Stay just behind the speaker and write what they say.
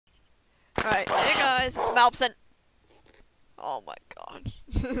Alright, hey guys, it's MALPS. Oh my god.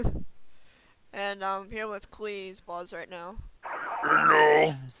 And I'm here with Kleeh's Buzz right now.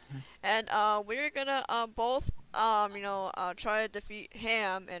 Hello. And we're gonna both try to defeat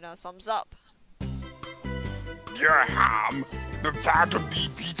Hamm in Sums Up. You're Hamm. Prepare to be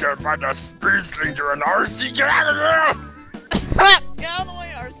beaten by the Space Ranger and RC. Get out of there! Get out of the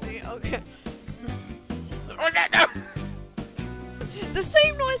way, RC. Okay. Oh, no. The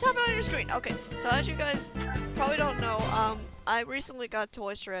same noise happened on your screen. Okay, so as you guys probably don't know, I recently got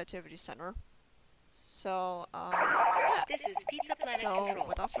Toy Story Activity Center. So, yeah. This is Pizza Planet So, Control.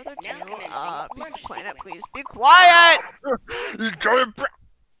 without further ado, Now commencing Pizza launch Planet, sequence. please be quiet! You're going to...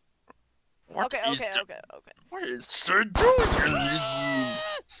 What Okay. What is she doing in this room?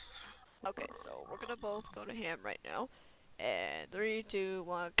 Okay, so we're gonna both go to Hamm right now. And 3, 2,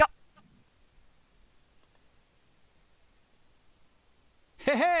 1, go!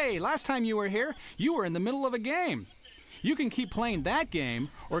 Hey, last time you were here, you were in the middle of a game. You can keep playing that game,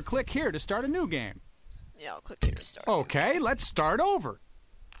 or click here to start a new game. Yeah, I'll click here to start. Okay, let's start over.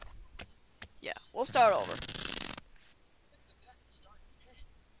 Yeah, we'll start over.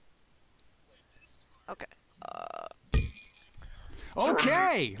 Okay.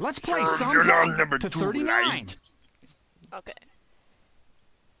 Okay, let's play Sir, Sums you're on Up number to 2, 39. right? Okay.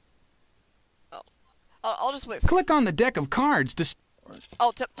 Oh. I'll just wait for Click on the deck of cards to...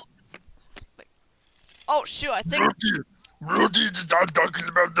 Oh, wait. Oh, shoot, I think... Rudy, stop talking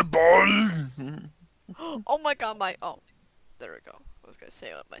about the ball. Oh my god, oh. There we go. I was gonna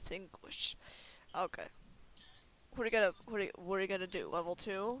say my English. Okay. What are you gonna do? Level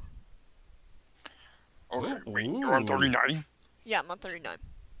 2? Okay, wait, you're on 39? Yeah, I'm on 39.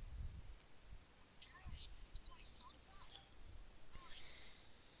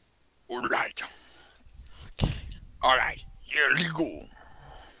 Alright. Alright, here we go.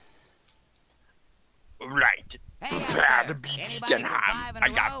 Alright. Prepare to be beaten, Hamm. I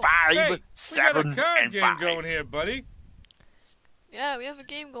got 5, Hey, 7, we got a card and game 5. going here, buddy. Yeah, we have a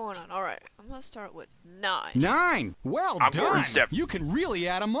game going on. Alright, I'm gonna start with 9. 9. Well I'm done. going 7. You can really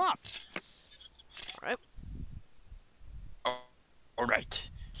add them up. Alright. Alright.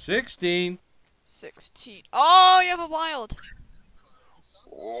 16. 16. Oh, you have a wild.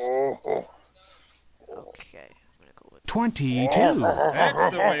 Oh. Okay, I'm gonna go with 22.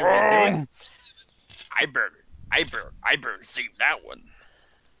 That's the way we do it. I better save that one.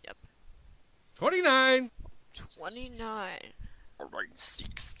 29. 29. Alright,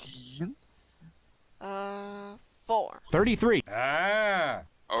 16. 4. 33. Ah.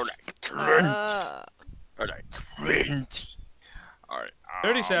 Alright, 20. Alright, 20. Alright,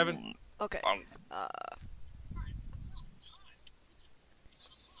 37. Okay.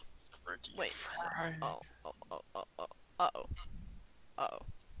 35. Wait. Uh-oh.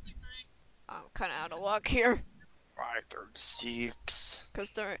 I'm kind of out of luck here. 36.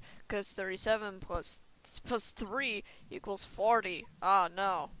 Cause 37 plus 3 equals 40. Oh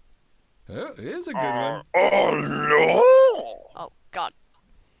no. Oh, it is a good one. Oh no! Oh god.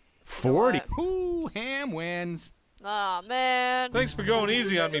 40. You know Ooh, Hamm wins. Ah man. Thanks for going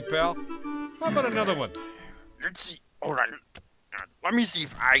easy on me, pal. How about another one? Let's see. Alright. Let me see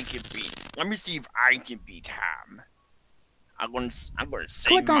if I can beat Hamm. I'm gonna say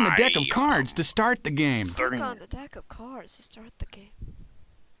Click on the deck of cards to start the game. Click on the deck of cards to start the game.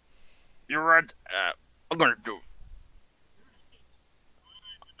 You're right. I'm gonna do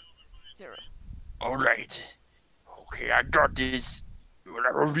 0. Alright. Okay, I got this. You'll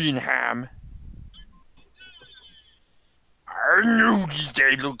never win, Hamm. I knew this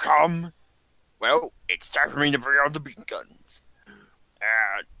day will come. Well, it's time for me to bring out the bean guns.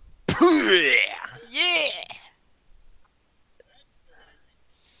 Yeah.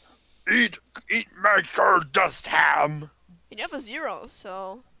 Eat my card dust, Hamm. You have a 0,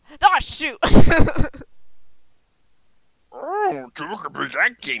 so. Ah shoot. Oh, to look at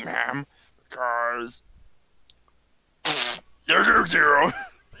that game, Hamm, because you're 0.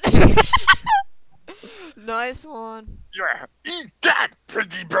 Nice one. Yeah, eat that,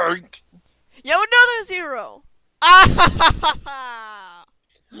 piggy bank. You have another 0. Ah!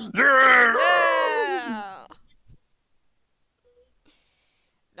 Yeah. Yeah.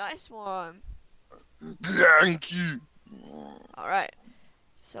 Nice one. Thank you. Alright.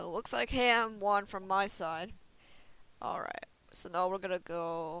 So it looks like Hamm won from my side. Alright. So now we're gonna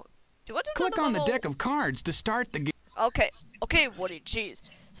go. Do I do Click another on the level? deck of cards to start the game. Okay. Okay, Woody, jeez.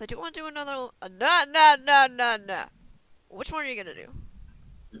 So I do want to do another nah. Which one are you gonna do?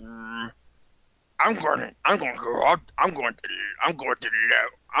 I'm going to go out. I'm going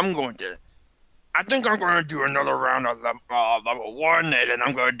to I think I'm gonna do another round of level 1, and then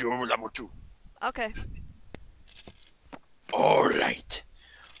I'm gonna do level 2. Okay. Alright.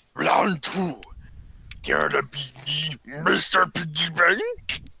 Round 2. Care to be Mr. Piggy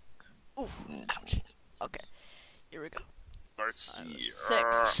Bank? Oof. Ouch. Okay. Here we go. Let's see.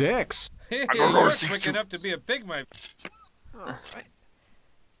 6. 6. Hey, I'm gonna go you're 6 quick too. enough to be a pig, my. Alright.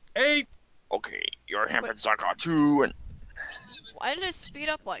 8. Okay, your hammer's I got 2, and Why did it speed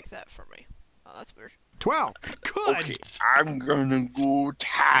up like that for me? Oh, that's weird. 12. Good. okay, I'm gonna go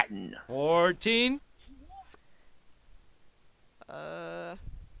 10. 14.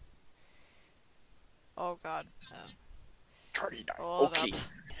 Oh god. 39. Hold Okay,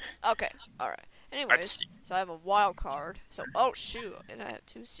 up. Okay. Alright. let's Anyways, see. so I have a wild card. So, oh shoot, and I have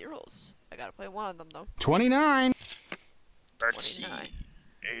 2 zeros. I gotta play one of them though. 29. Let's see. 29.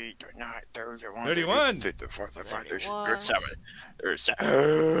 8, 29, 31, 31. 34, 35, 36, 31.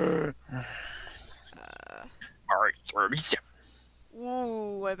 37. Alright, 37.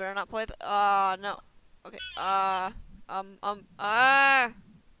 Ooh, I better not play the. No. Okay.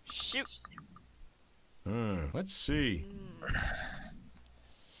 Shoot. Let's see.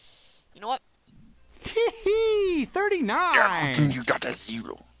 You know what? Hee 39. Yeah, good thing you got a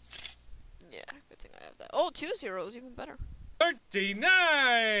 0. Yeah, good thing I have that. Oh, 2 zeros, even better.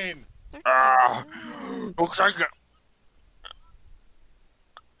 39. 13. Looks like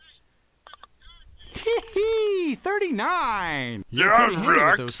Hee 39. You're Yeah, pretty handy with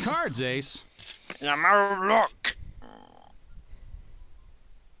Rex. those cards, Ace. I'm out of luck.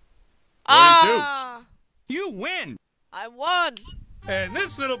 Ah! You win. I won! And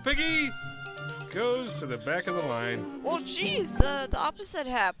this little piggy goes to the back of the line. Well, geez, the opposite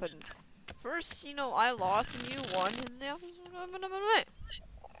happened. First, you know, I lost and you won, and the opposite.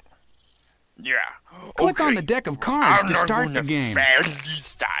 Yeah. Click okay. on the deck of cards I'm to not start gonna the game. fail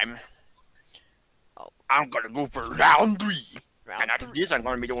this time. Oh. I'm gonna go for round 3. Round And after 3. this, I'm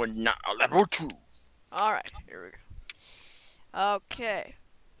gonna be doing level 2. Alright, here we go. Okay.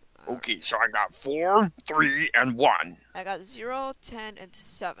 Okay, so I got 4, 3, and 1. I got 0, 10, and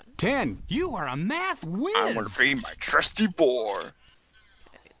 7. 10. You are a math whiz. I'm gonna pay my trusty 4. Okay,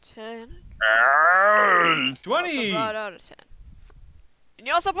 10. And... Also 20. brought out a 10. And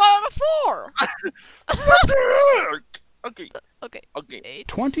you also brought out a 4! What the heck? Okay, Okay. okay. 8.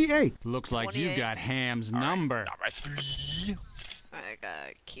 28. Looks like you 28. got Ham's number. Number 3. I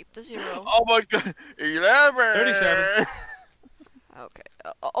gotta keep the 0. Oh my god. 11. 37. Okay.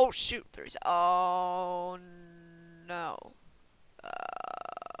 Oh shoot, 37. Oh no.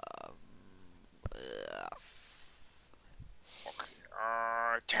 Okay,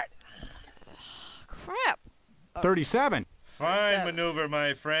 10. Crap. 37. Fine 37. maneuver,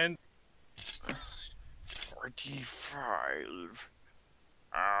 my friend. 45.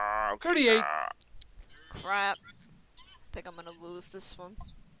 Okay, 38. Crap. I think I'm gonna lose this one.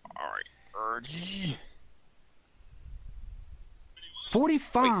 Alright, 30.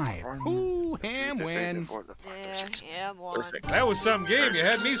 45. Wait, Ooh, Ham 50, wins. 54, 55, Yeah, 56. yeah, I'm one. Perfect. That was some game. You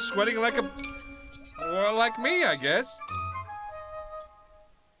had me sweating like a... Well, like me, I guess.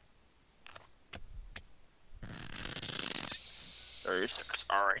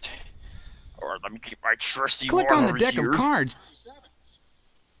 Alright. Alright, let me keep my trusty Click one on the over deck here. of cards.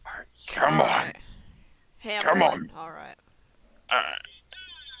 Alright, come on. Alright. Ham Come won. on. Alright. Oh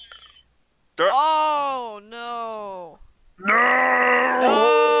Oh no. no!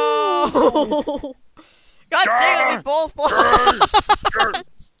 No! God dang it, we both lost.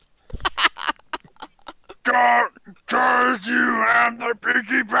 God, curse you and the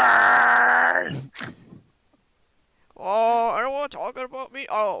piggy bank! Oh, anyone talking about me?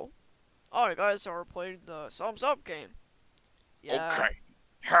 Oh. Oh, you guys are playing the Thumbs Up game. Yeah. Okay,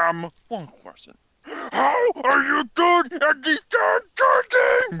 Ham, one question. How are you good at these darn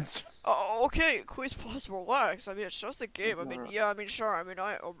games? Oh, okay, please pause, relax. I mean, it's just a game. I mean, yeah, I mean, sure. I mean,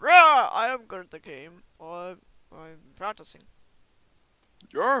 I am good at the game. I'm practicing.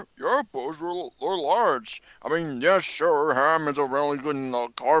 Your posts were large. I mean, yes, sure, Ham is a really good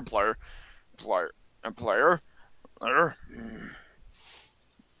card player. You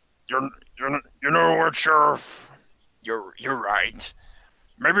know what, Sheriff? You're right.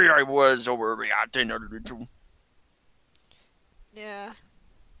 Maybe I was overreacting a little. Yeah.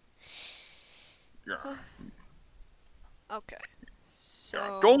 Yeah. Okay. So.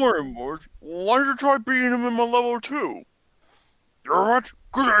 Yeah, don't worry, boys. Why don't you try beating him in my level 2? You know what?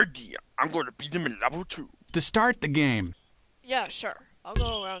 Good idea. I'm going to beat him in level 2. To start the game. Yeah, sure. I'll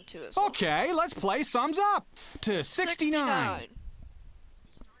go around 2 as well. Okay, let's play Sums Up. To 69.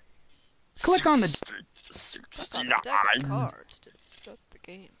 69. Click on the... Click on the deck of 69. cards to start the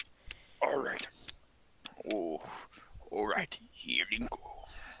game. Alright. Oh, all right. Here we go.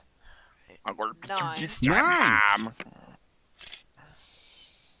 I'm gonna beat you 9. this time, 9. Hamm.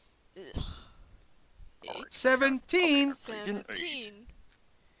 Ugh. 8. 17. 17.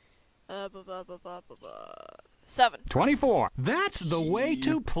 7. 24. That's the way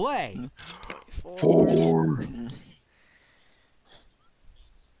to play. 24.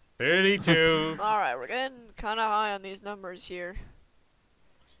 32. Alright, we're getting kind of high on these numbers here.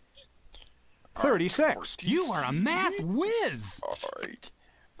 36. You are a math whiz. All right.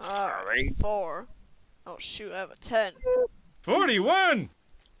 Alright, 4. Oh shoot, I have a 10. 41.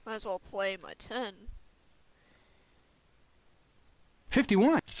 Might as well play my 10.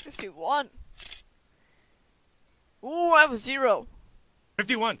 51. 51. Ooh, I have a 0.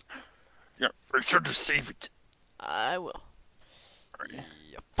 51. Yeah, be sure to save it. I will. All right.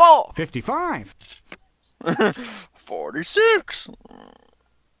 4. 55. 46.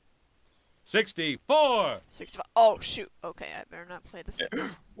 64. 65. Oh shoot. Okay, I better not play the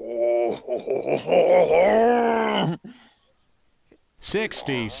 6. Oh.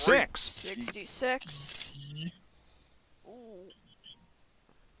 66. 66. Ooh.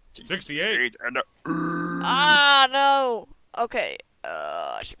 68. And Ah, no. Okay.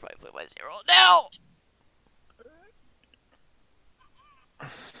 I should probably play my 0 now.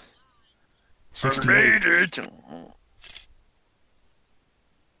 68. made it.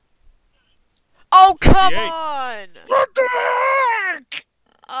 Oh, come 68. on. What the heck?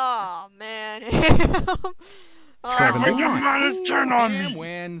 Oh, man. Oh, 71. Minus 10 on Hamm me.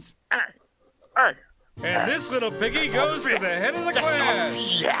 wins. Hey. And this little piggy goes to the head of the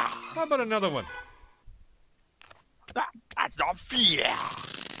class. Yeah. How about another one? That's not fair.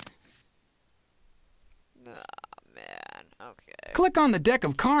 Nah, man. Okay. Click on the deck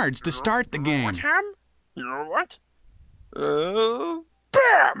of cards to start the game. What, Hamm? You know what?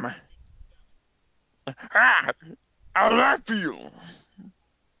 Bam! Ah, how do that feel?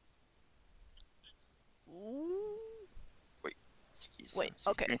 Ooh. Wait, Wait,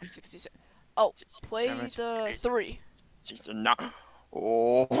 okay. 66. Oh, play the 3. No.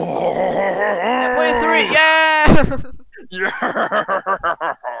 Oh. Yeah, play 3. Yeah! Yeah.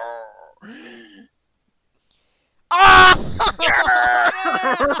 Ah!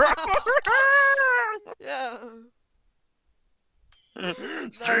 Yeah!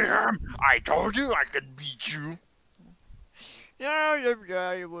 Sam, I told you I could beat you. Yeah,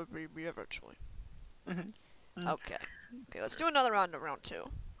 you would beat me eventually. Okay. Okay, let's do another round of round 2.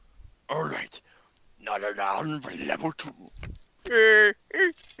 All right, another round for level 2. You're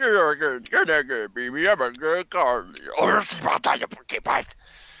not gonna beat me. I'm a good card. Oh, you'll see about that, you porcupine.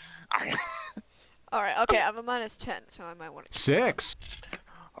 Alright, okay, I have a minus 10, so I might want to. 6.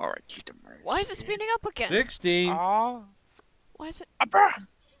 All right, keep them right. Why is it speeding up again? 16. Oh, Why is it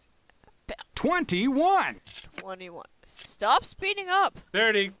 21. 21? Stop speeding up!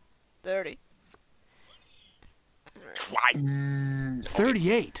 30. 30. Alright,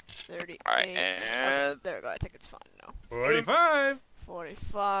 38. 38. Alright, Okay, and there we go, I think it's fine now. 45.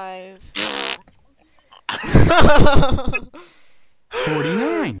 45.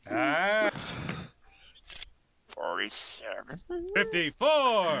 49. 47.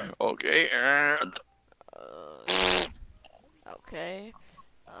 54. Okay, and Okay.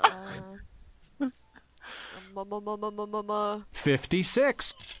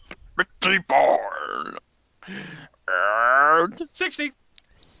 56. 54. And 60.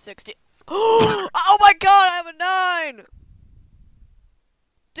 60. Oh my god, I have a 9!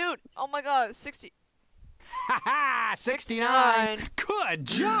 Dude, oh my god, 60. Ha 69. Good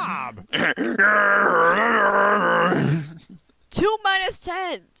job. 2 minus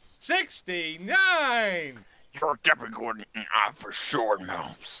 10s. 69. you're definitely going out for sure,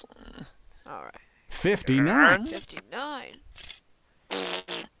 MALPS. Alright. 59. 59.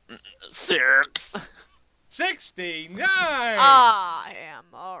 6. 69. Ah, I am.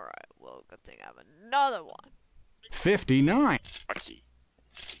 Alright, well, good thing I have another one. 59. Let's see.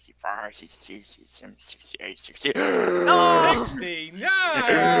 65, 66, 67, 68, 60. Oh! 69.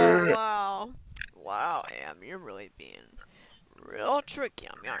 Oh, wow. Wow, Am, you're really being real tricky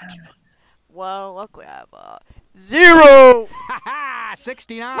on me, aren't you? Well, luckily I have a 0! Ha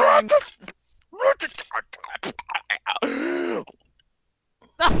 69.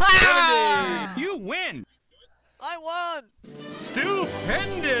 70. You win. I won!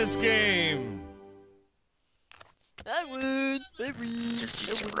 Stupendous game. I won! I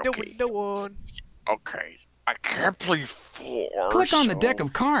won! Okay. No one. Okay, I can't play 4. Click on the so- deck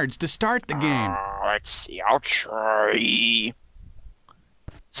of cards to start the game. Let's see, I'll try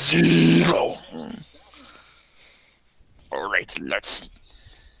 0. Alright, let's see.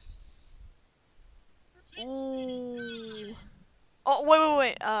 Ooh. Oh,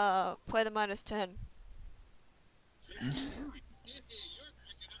 wait. Play the -10.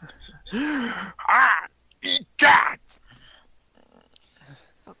 Ah! Eat that!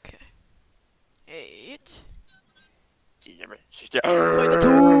 Okay. 8. Play the 2!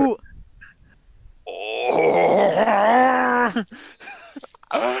 2. Oh!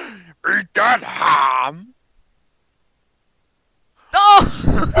 Eat that ham! Oh!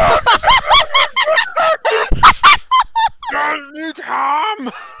 Don't eat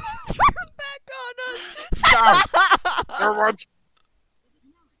ham! Turn back on us. There what?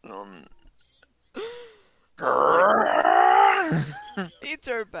 He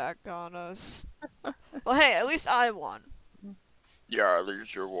turned back on us. Well, hey, at least I won. Yeah, at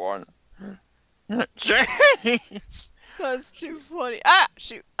least you won. Jeez! That's too funny. Ah,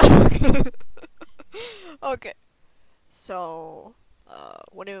 shoot. Okay. So,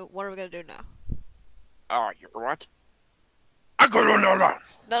 what are we gonna do now? Oh, you know what? I'm gonna another.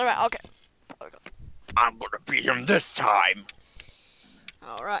 Another round. Okay. I'm gonna beat him this time.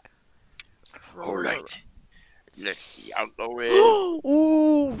 All right. Alright. Let's see, I'll go in.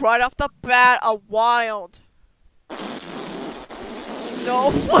 Ooh, right off the bat, a wild.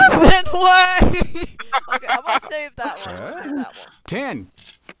 No flipping way. Okay, I'm gonna save that one. 10.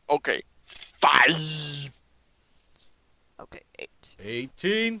 Okay. 5. Okay, 8.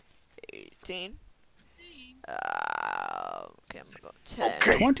 18. 18. Okay, I'm gonna go 10.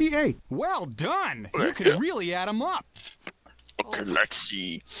 Okay. 28. Well done. You can really add them up. Okay, let's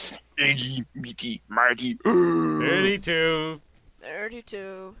see. 80, meaty, mighty. 32.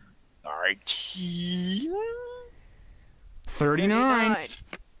 32. 19. 39.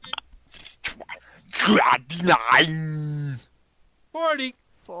 29. 40.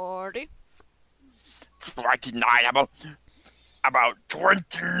 40. 29. About 20.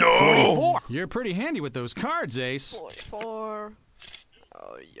 No. 44. You're pretty handy with those cards, Ace. 44.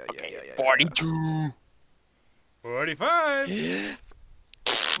 Oh, yeah. 42. 45.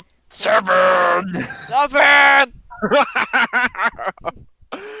 7. 7.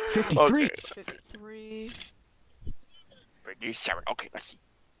 53. Okay. 53. 57. Okay, let's see.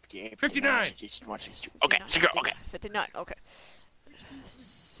 59. 61, 62. Okay, 59. Okay.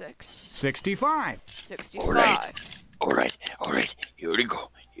 6. 65. 65. Alright. Here we go.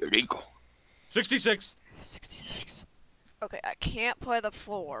 66. 66. Okay, I can't play the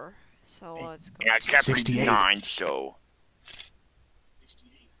 4, so let's go. And I kept 68. 9, so.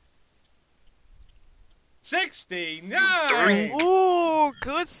 69. Ooh,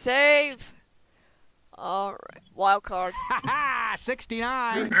 good save. All right, wild card. Ha ha!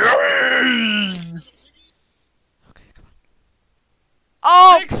 69. Yay! Okay, come on.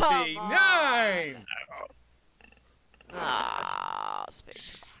 Oh, come on. 69. Ah,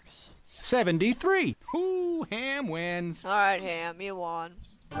 space box. 73. Ooh, Ham wins. All right, Ham, you won.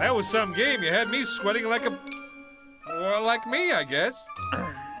 That was some game. You had me sweating like a... Well, like me, I guess.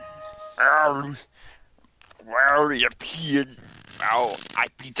 Well, it appeared. Well, I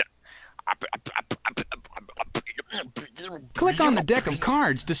beat the. Click on the deck of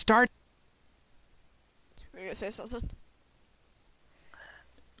cards to start. Were you gonna say something?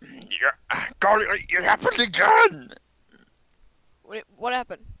 Yeah, God, it happened again. What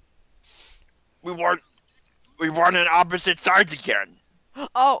happened? We won on opposite sides again.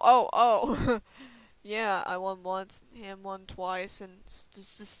 Oh. Yeah, I won once, Ham won twice, and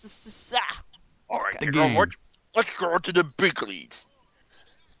All right, The you know game. what? Let's go to the big leagues.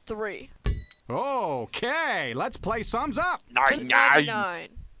 3. Okay, let's play sums up. 99.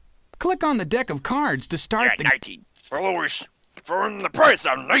 Click on the deck of cards to start Yeah, the 19. Followers for the price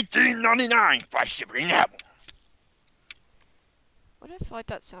of $19.99 by shipping and handling. What if like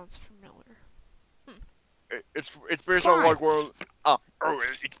that sounds familiar? It's based on like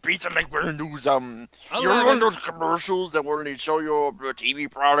it's based on like one of those you know one of those commercials that where they show you a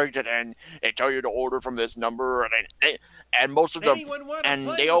TV product and then they tell you to order from this number and most of them and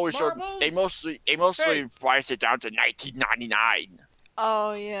they always show they mostly price it down to $19.99.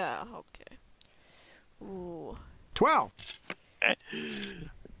 Oh yeah, okay. Ooh. 12.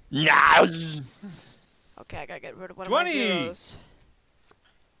 Nah. Okay, I gotta get rid of one 20. of my zeros.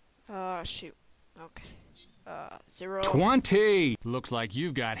 Shoot. Okay. 0. 20. Looks like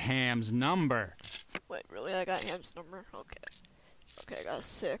you've got Ham's number. Wait, really? I got Ham's number? Okay. Okay, I got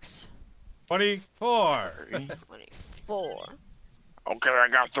 6. 24. 24. Okay, I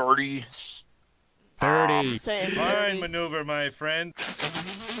got 30. 30. Saying Fine 30. maneuver, my friend. 2.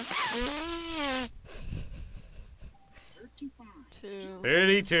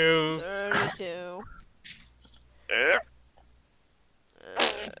 32. 32. Yeah.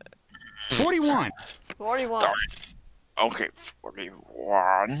 41. 41. Darn it. Okay,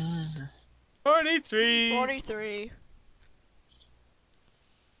 41. 43. 43.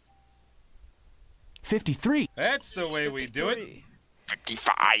 53. That's the way we do it.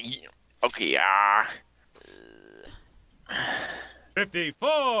 55. Okay,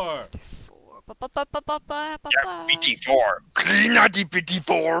 54. 54. Clean out the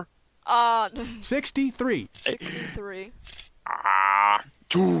 54. 63. 63.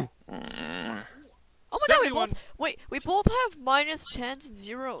 2. Oh my god, 71. we both have minus 10s and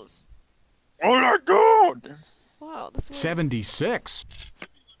zeros. Oh my god. Wow, that's weird. 76.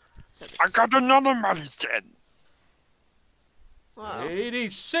 I got another minus 10. Wow.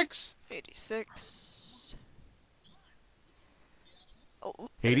 86. 86. Oh,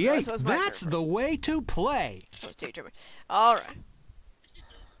 88. so it's my turn That's first. the way to play. I was daydreaming. Alright.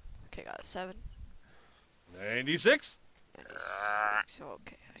 Okay, got a 7. 96. 96.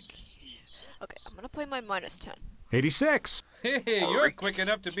 Okay, okay, I'm gonna play my minus 10. 86. Hey, you're quick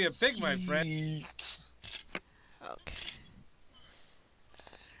enough to be a pig, my friend. Okay.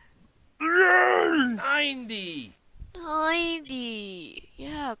 90. 90.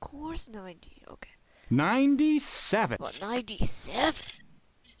 Yeah, of course 90. Okay. 97. What, 97?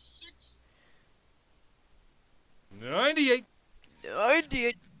 98.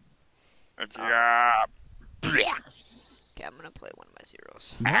 98. Yeah. Okay, I'm gonna play one of my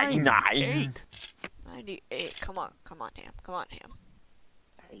zeros. 99. 98. Come on, Ham. Come on, Ham.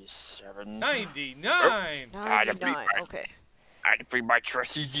 97. 99. 99. Okay. I free my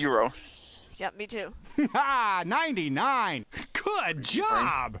trusty 0. Yeah, me too. Ha! 99. Good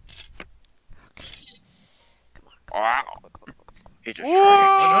job. Come on. Wow. Come on. It's a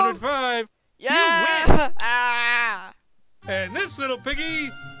Whoa! 105. Yeah! Ah! And this little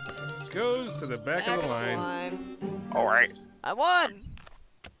piggy goes to the back of the line. Alright. I won.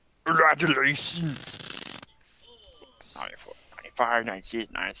 Congratulations. 94, 95,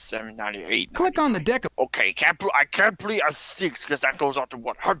 96, 97, 98. Click on the deck of... Okay, I can't play a 6 because that goes up to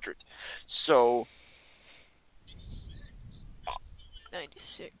 100. So,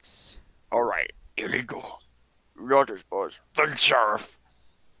 96. alright, here we go. Rotters, boys. The sheriff.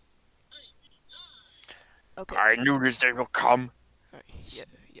 Okay. I knew this day will come. Alright, yeah,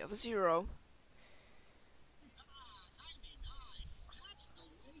 you have a 0.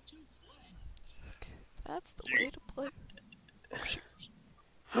 Okay, that's the way to play. Oh, shit.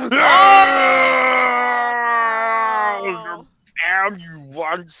 Oh! Damn you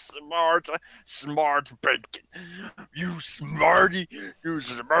one smart bacon. You smarty,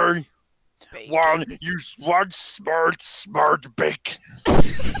 Bacon. one smart bacon.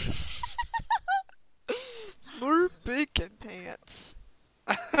 Smart bacon pants.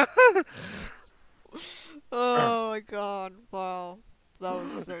 Oh my god, wow. That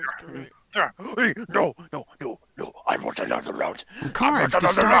was great. Hey, no, I want another round. Cards to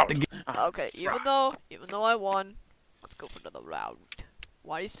start the game. Okay, even though I won, let's go for another round.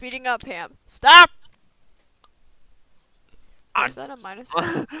 Why are you speeding up, Ham? Stop! Is that a minus?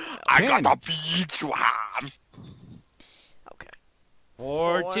 I gotta beat you, Hamm. Okay.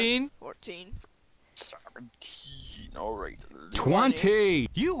 14. 14. 17, alright. 20.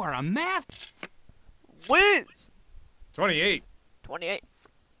 You are a math... Whiz! 28. 28.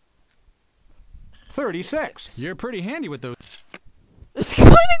 36. You're pretty handy with those. It's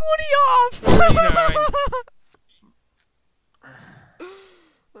cutting Woody off!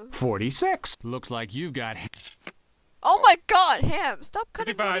 39. 46. Looks like you've got... Oh my god, Ham! Stop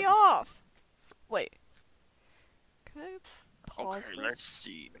cutting 55. Woody off! Wait. Can I pause Okay, this? let's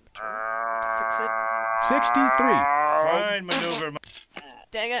see. To fix it? 63. Fine maneuver.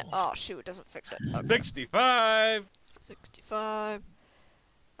 Dang it. Oh shoot, it doesn't fix it. Okay. 65. 65.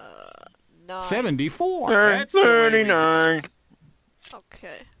 9. 74. That's the way we do it. 39.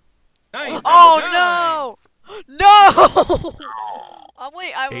 Okay. 99. Oh no! No! Oh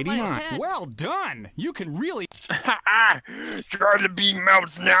wait, I have minus 89. 10. Well done. You can really... Try to beat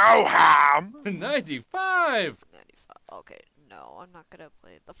MALPS now, Hamm. 95. 95. Okay, no, I'm not gonna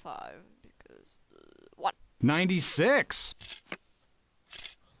play the 5 because 1. 96.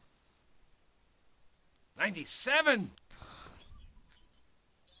 97.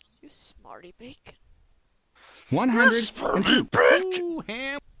 You smarty bacon. 102. bacon. Ooh,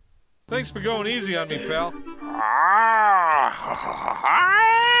 Ham. Thanks for going easy on me, pal.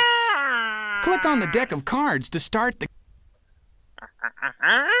 Click on the deck of cards to start the...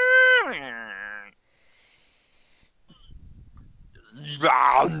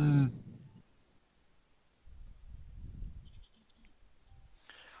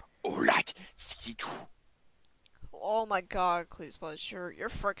 Alright, 62. Oh my god, please, buzz, you're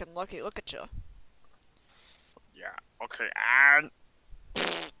freaking lucky. Look at you. Okay, and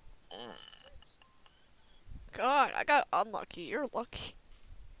God, I got unlucky. You're lucky.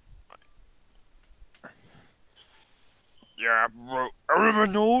 yeah, bro,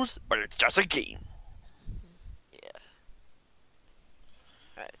 everyone knows, but it's just a game. Yeah.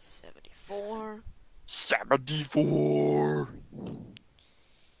 Alright, 74. 74.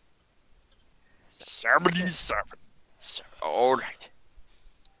 77. All right.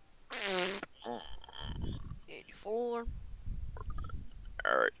 84.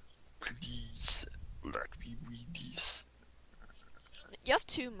 All right. Please let me read these. You have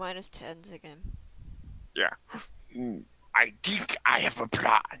 2 minus 10s again. Yeah. I think I have a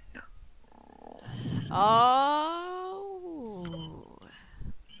plan. Oh.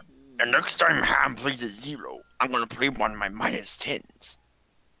 And next time Hamm plays a 0, I'm gonna play one of my minus 10s.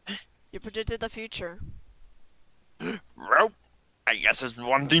 You predicted the future. Well, I guess there's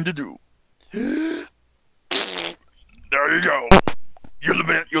one thing to do. There you go.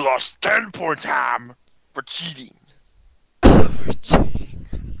 You lost 10 points, Hamm, for cheating. For cheating.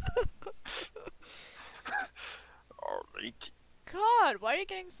 Alright. God, why are you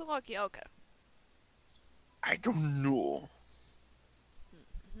getting so lucky? Okay. I don't know.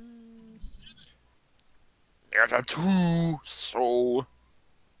 There's a 2, so...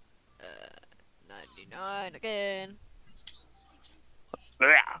 99 again.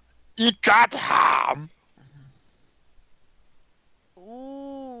 There. Eat that, Hamm.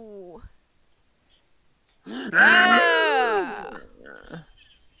 Ooh. Yeah.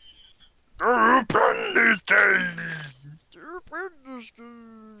 I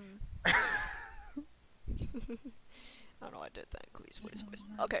don't know, I did that in Kleeh's voice.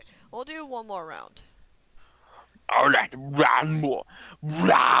 Okay, we'll do one more round. Alright, one more.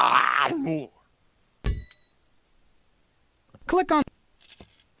 One more. Click on.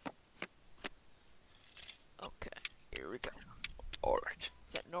 Okay, here we go. Alright.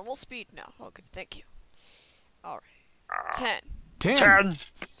 Is that normal speed now? Okay, thank you. Alright. 10. 10. 10.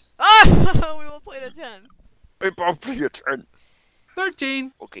 Ah! We will play to 10. I both play a 10.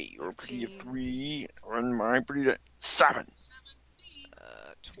 13. Okay, you're play a 3, and my play a 7.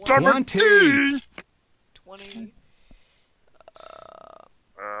 20. 17. 20.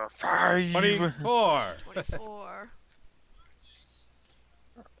 5. 24. 24.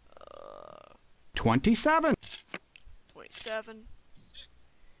 27. 27.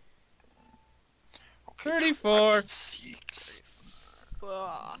 34. 6.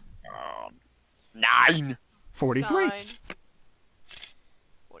 9. 43. 9.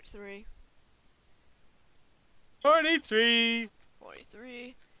 43. 43. 43.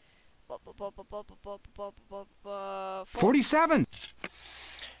 47.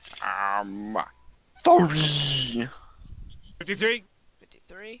 30. 53.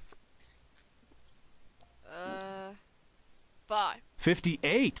 53. 5.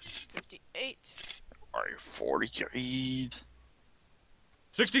 58. 58. 48.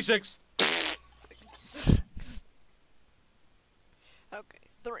 66. 66. Okay,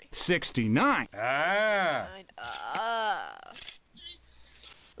 3. 69. Ah.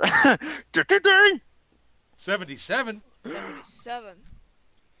 9. 77. 77.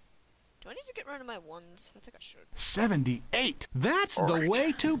 Do I need to get rid of my ones? I think I should. 78. That's the Alright.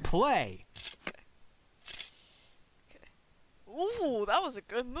 way to play. Okay. Ooh, that was a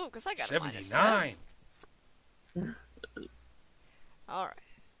good move, because I got a minus 10. 79. Alright.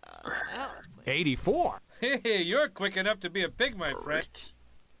 Now let's play. 84. Hey, you're quick enough to be a pig, my friend.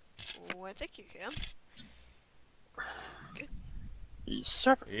 Ooh, I think you can.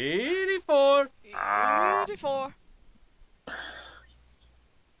 7. 84. 84.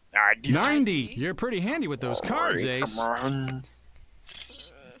 90. You're pretty handy with those cards, Alright, Ace. come on.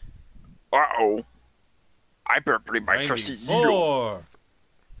 Uh-oh. I better play my trusty 0.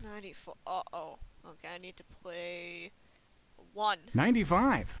 94. 94. Uh-oh. Okay, I need to play 1.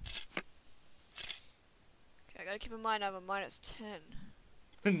 95. Okay, I gotta keep in mind I have a minus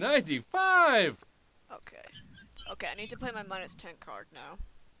 10. 95. Okay. Okay, I need to play my minus 10 card now.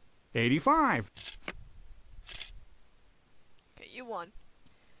 85. Okay, you won.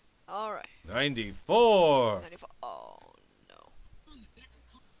 Alright. 94. 94. Oh, no.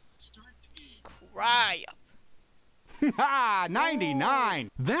 Cry up. Ha! 99.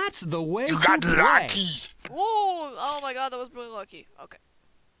 That's the way You to got play. lucky. Ooh, oh my god, that was really lucky. Okay.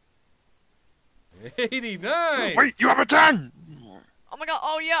 89. Wait, you have a 10. Oh my god,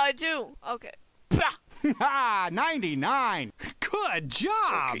 oh yeah, I do. Okay. Ha! 99. Good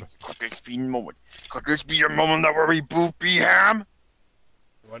job. Okay, could this be a moment? Could this be a moment that where we both be Hamm?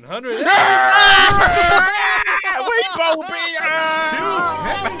 100. We both be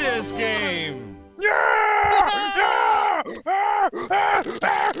Hamm. Stupendous game. Yeah!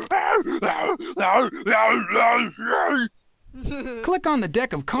 Click on the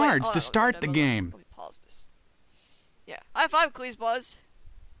deck of cards Wait, to start the game. Let me pause this. Yeah. High five, Kleeh's Buzz.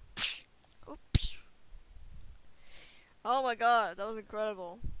 Oops. Oh my god, that was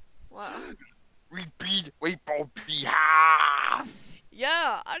incredible. Wow. We beat Bobby.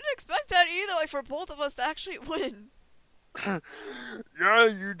 Yeah, I didn't expect that either, like for both of us to actually win. Yeah,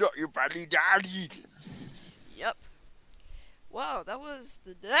 you badly daddied. Yep. Wow, that was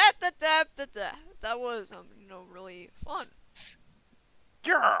that was you know, really fun.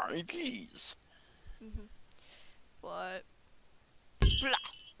 Yeah, it is. But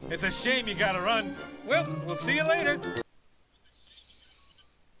It's a shame you gotta run. Well, we'll see you later.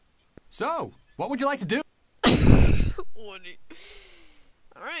 So, what would you like to do? Woody.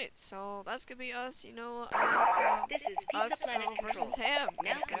 Alright, so that's gonna be us, you know, This is us Pizza Planet versus Control. Hamm.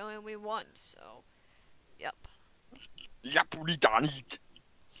 Now And apparently we won, so yep. Yep, we done it.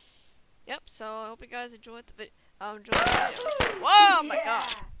 Yep, so I hope you guys enjoyed the video. So, whoa, my god.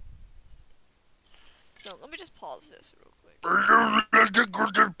 So let me just pause this real quick.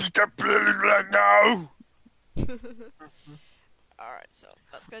 Pizza Planet right now. Alright, so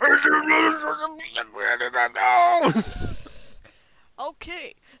that's good. No.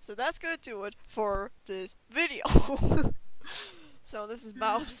 Okay, so that's gonna do it for this video. So this is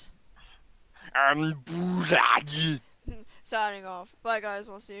MALPS I'm Bulagi. signing off. Bye guys,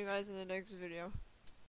 we'll see you guys in the next video.